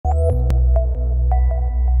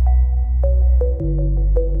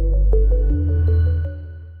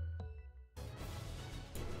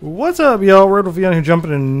What's up, y'all? RedWolfVion here, jumping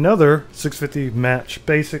in another 650 match.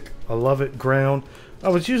 Basic, I love it. Ground. I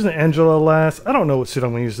was using Angelo last. I don't know what suit I'm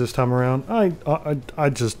going to use this time around. I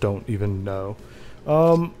just don't even know.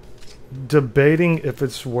 Debating if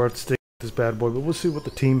it's worth sticking with this bad boy, but we'll see what the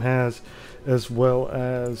team has, as well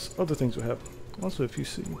as other things we have. Also, if you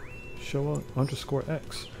see Shouya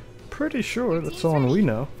 _X, pretty sure that's someone we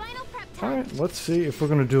know. Alright, let's see if we're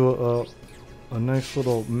going to do a nice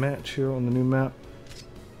little match here on the new map.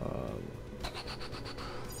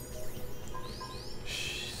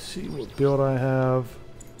 See what build I have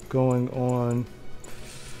going on.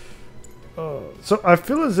 So I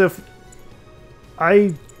feel as if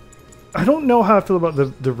I don't know how I feel about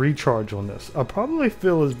the recharge on this. I probably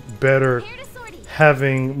feel is better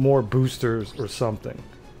having more boosters or something,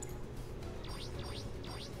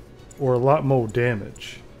 or a lot more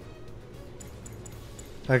damage.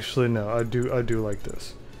 Actually, no, I do like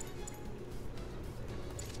this.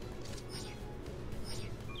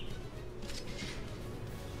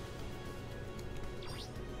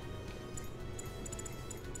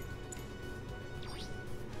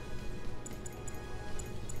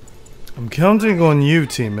 I'm counting on you,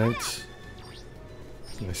 teammates.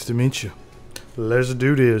 Nice to meet you. Let's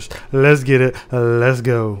do this. Let's get it. Let's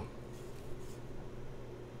go.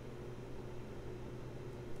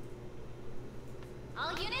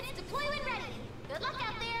 All units deploy when ready. Good luck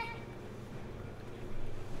out there.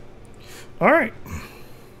 All right.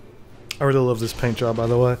 I really love this paint job, by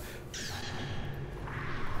the way.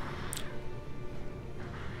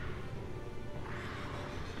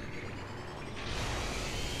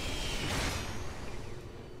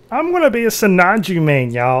 I'm gonna be a Sanaju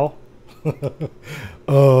man, y'all. It's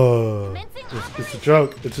a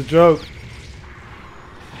joke. It's a joke.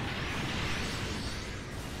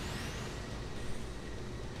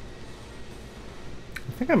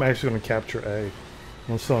 I think I'm actually gonna capture A,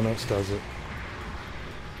 unless someone else does it.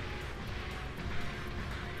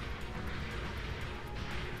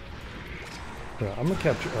 Yeah, I'm gonna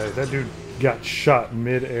capture A. That dude got shot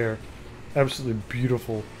mid-air. Absolutely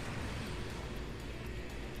beautiful.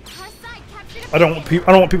 I don't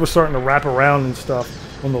want people starting to wrap around and stuff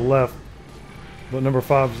on the left, but number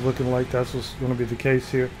 5 is looking like that's what's going to be the case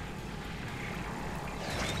here.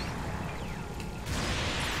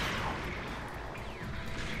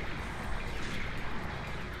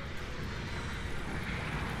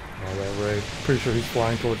 Oh, that Ray! Pretty sure he's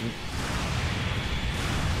flying towards me.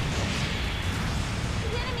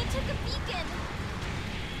 The enemy took a beacon.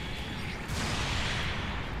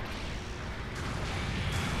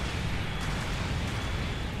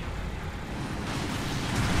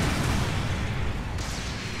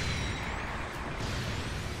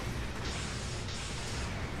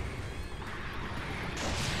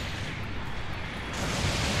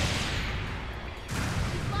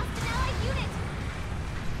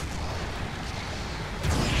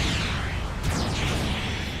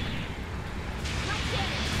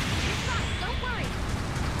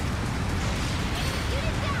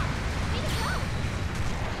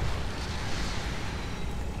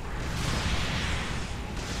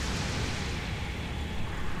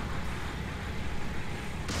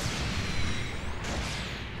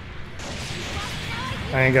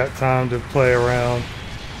 I ain't got time to play around,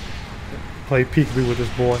 play peekaboo with this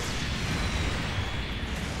boy.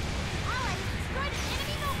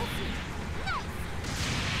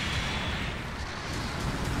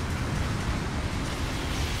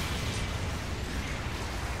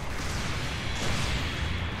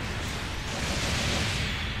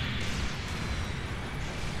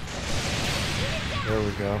 There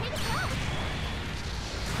we go.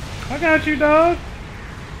 I got you, dog.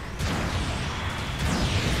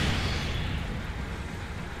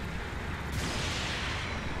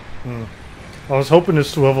 I was hoping to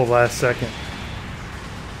swivel last second.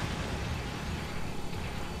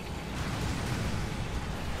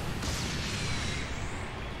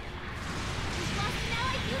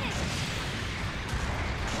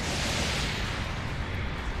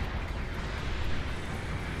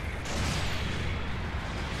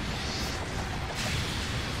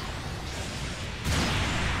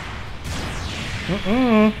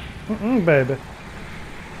 Baby.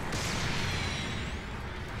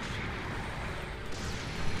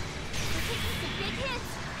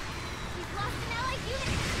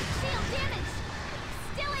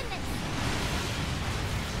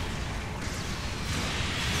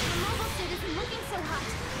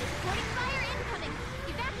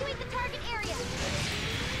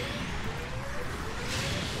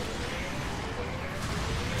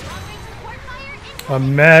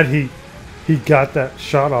 I'm mad he got that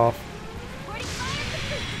shot off. Supporting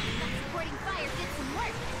fire did some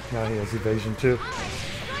work. Now he has evasion too.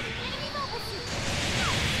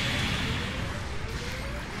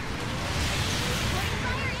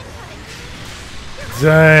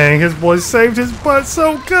 Dang, his boy saved his butt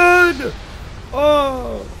so good!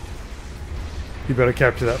 Oh! You better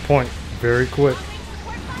capture that point very quick.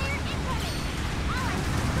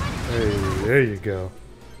 Hey, there you go.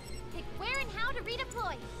 Pick where and how to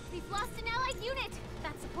redeploy. We've lost an allied unit.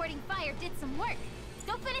 That supporting fire did some work.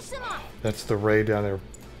 Go finish them off. That's the Ray down there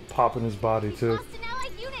popping his body too. Lost an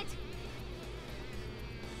allied unit.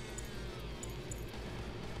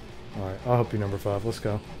 Alright, I'll help you, number 5. Let's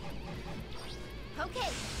go. Okay,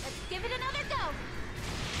 let's give it another go.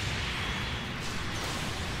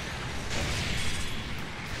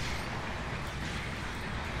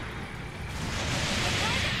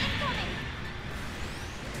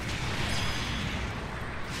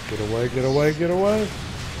 Get away, get away, get away!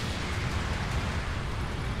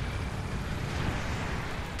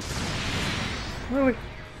 Really?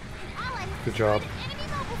 Good job. Enemy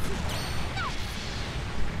mobile suit. No.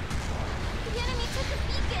 The enemy took a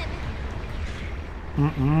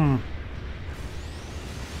beacon.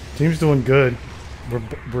 Team's doing good.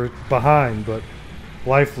 We're behind, but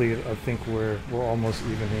lively. I think we're almost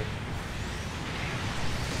even here.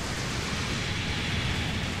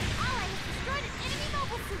 Ally has destroyed an enemy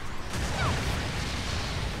mobile suit. No.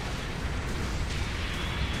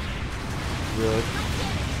 Really?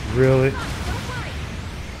 Really? Don't worry.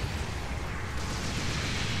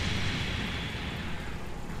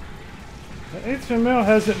 The HML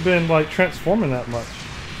hasn't been like transforming that much.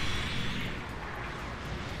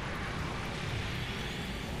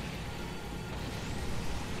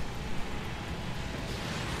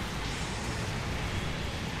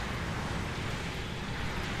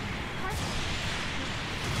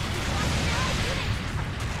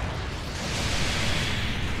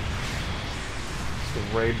 It's the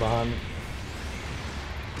raid behind me.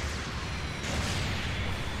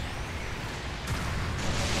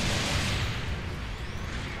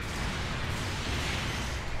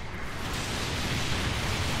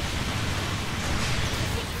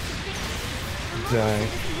 Dang.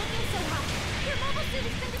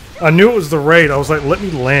 I knew it was the raid. I was like, let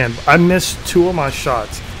me land. I missed 2 of my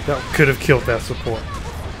shots that could have killed that support.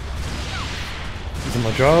 Is it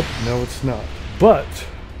my job? No, it's not. But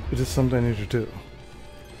it is something I need to do.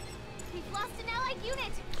 We've lost an allied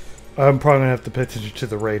unit. I'm probably gonna have to pay attention to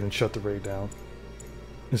the raid and shut the raid down.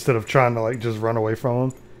 Instead of trying to like just run away from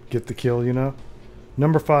him, get the kill, you know?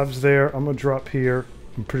 Number 5's there. I'm gonna drop here.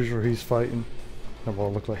 I'm pretty sure he's fighting. That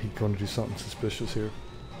will look like he's going to do something suspicious here.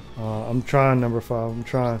 I'm trying, number 5. I'm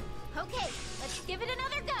trying. Okay, let's give it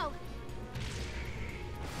another go.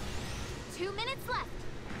 2 minutes left.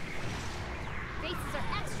 Bases are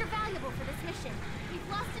extra valuable for this mission. We've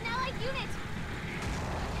lost an allied unit.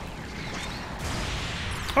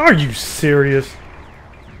 Are you serious?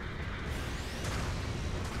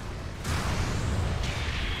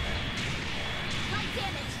 God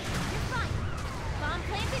damn it. You're fine. Bomb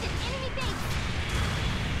planted in enemy base.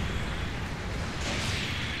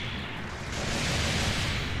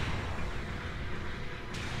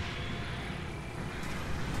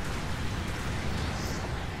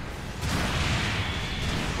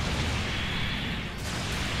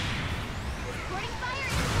 Reporting fire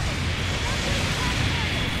incoming.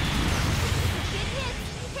 Good hit.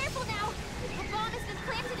 Be careful now. A bomb has been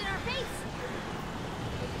planted in our base.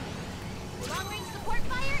 Long-range support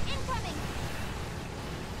fire incoming.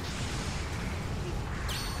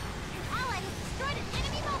 An ally has destroyed an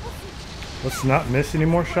enemy mobile suit. Let's not miss any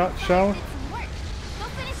more shots, shall we? Did some work. Go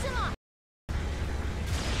finish them off.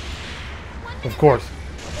 1 minute Of course. left.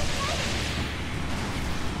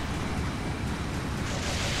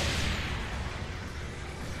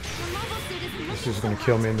 The mobile suit isn't He's looking just so gonna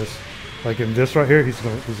kill hot. me in this. Like in this right here, he's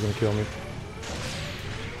gonna kill me.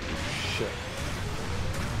 Shit.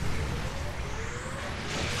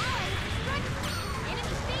 Ally has destroyed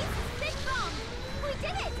enemy base. Big bomb. We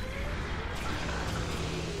did it.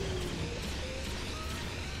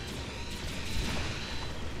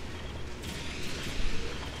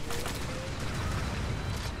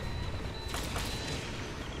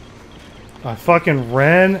 I fucking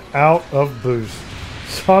ran out of boost.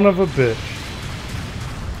 Son of a bitch.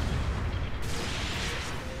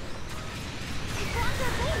 We bombed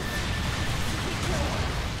our base.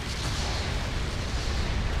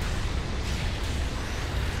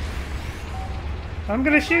 I'm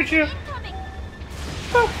gonna shoot you. Incoming.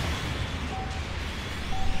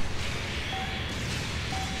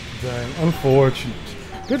 Dang, unfortunate.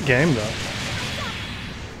 Good game though.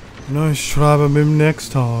 Nice try, but maybe next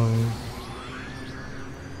time.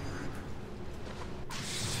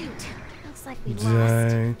 Shoot. We lost.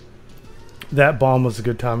 Dang. That bomb was a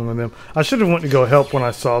good timing on them. I should have went to go help when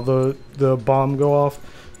I saw the bomb go off,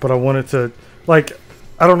 but I wanted to, like,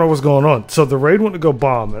 I don't know what's going on. So the raid went to go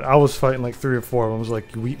bomb, and I was fighting like 3 or 4 of them. I was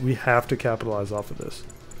like, we have to capitalize off of this.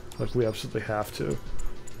 Like, we absolutely have to.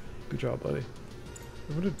 Good job, buddy.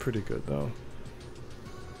 We did pretty good, though.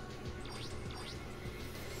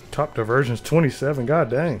 Top diversions, 27. God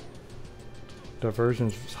dang.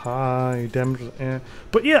 Diversions was high. Damage was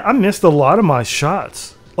but yeah, I missed a lot of my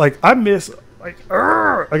shots. Like, I missed, like,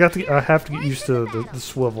 I have to get used to the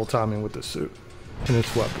swivel timing with the suit and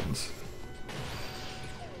its weapons.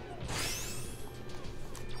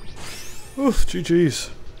 Oof, GG's.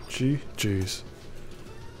 GG's.